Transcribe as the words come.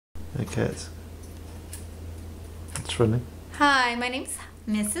Okay, it's running. Hi, my name's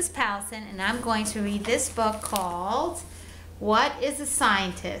Mrs. Powelson, and I'm going to read this book called What is a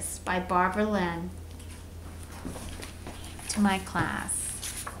Scientist by Barbara Lehn to my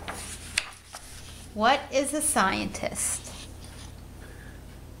class. What is a scientist?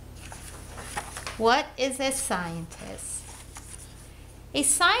 What is a scientist? A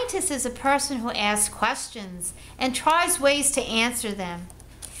scientist is a person who asks questions and tries ways to answer them.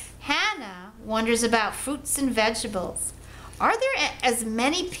 Hannah wonders about fruits and vegetables. Are there as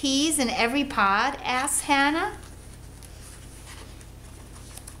many peas in every pod? Asks Hannah.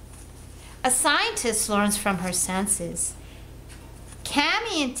 A scientist learns from her senses.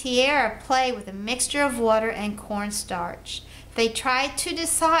 Cammy and Tiara play with a mixture of water and cornstarch. They try to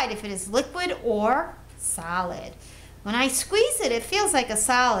decide if it is liquid or solid. When I squeeze it, it feels like a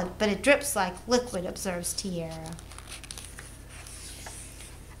solid, but it drips like liquid, observes Tiara.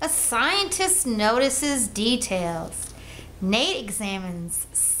 A scientist notices details. Nate examines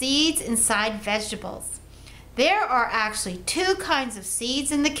seeds inside vegetables. There are actually two kinds of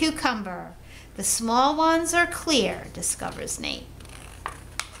seeds in the cucumber. The small ones are clear, discovers Nate.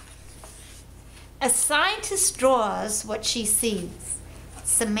 A scientist draws what she sees.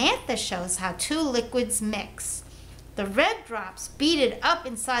 Samantha shows how two liquids mix. The red drops beaded up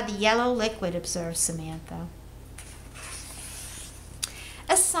inside the yellow liquid, observes Samantha.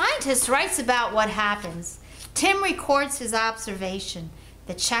 A scientist writes about what happens. Tim records his observation.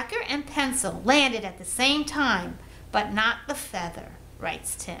 The checker and pencil landed at the same time, but not the feather,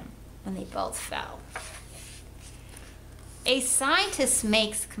 writes Tim, when they both fell. A scientist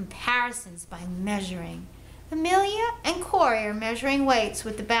makes comparisons by measuring. Amelia and Corey are measuring weights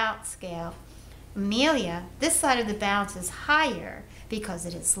with the bounce scale. Amelia, this side of the bounce is higher because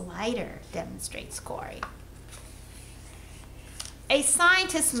it is lighter, demonstrates Corey. A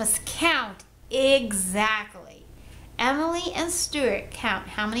scientist must count exactly. Emily and Stuart count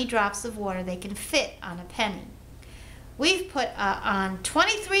how many drops of water they can fit on a penny. We've put on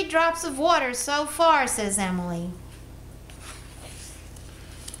 23 drops of water so far, says Emily.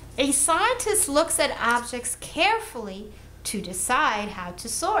 A scientist looks at objects carefully to decide how to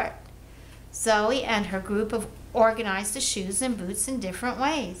sort. Zoe and her group have organized the shoes and boots in different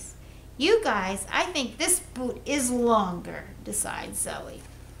ways. You guys, I think this boot is longer, decides Zoe.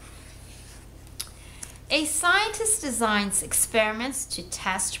 A scientist designs experiments to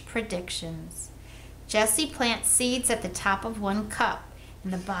test predictions. Jessie plants seeds at the top of one cup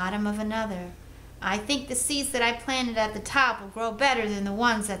and the bottom of another. I think the seeds that I planted at the top will grow better than the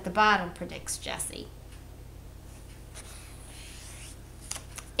ones at the bottom, predicts Jessie.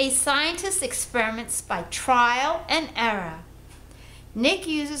 A scientist experiments by trial and error. Nick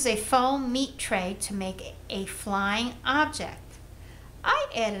uses a foam meat tray to make a flying object. I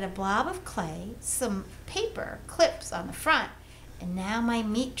added a blob of clay, some paper clips on the front, and now my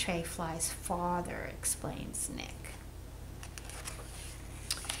meat tray flies farther, explains Nick.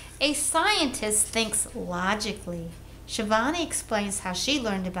 A scientist thinks logically. Shivani explains how she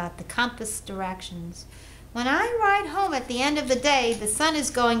learned about the compass directions. When I ride home at the end of the day, the sun is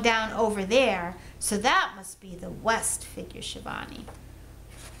going down over there, so that must be the west, figures Shivani.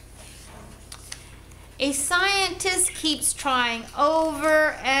 A scientist keeps trying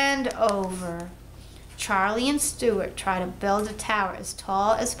over and over. Charlie and Stuart try to build a tower as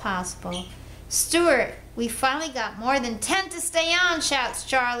tall as possible. Stuart, we finally got more than 10 to stay on, shouts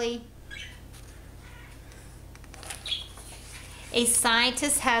Charlie. A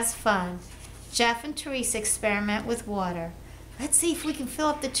scientist has fun. Jeff and Teresa experiment with water. Let's see if we can fill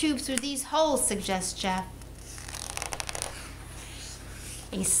up the tubes through these holes, suggests Jeff.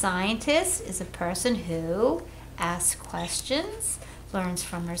 A scientist is a person who asks questions, learns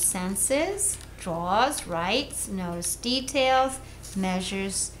from her senses, draws, writes, notices details,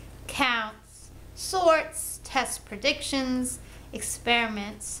 measures, counts, sorts, tests predictions,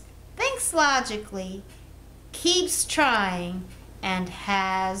 experiments, thinks logically, keeps trying, and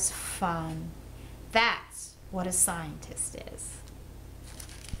has fun. That's what a scientist is.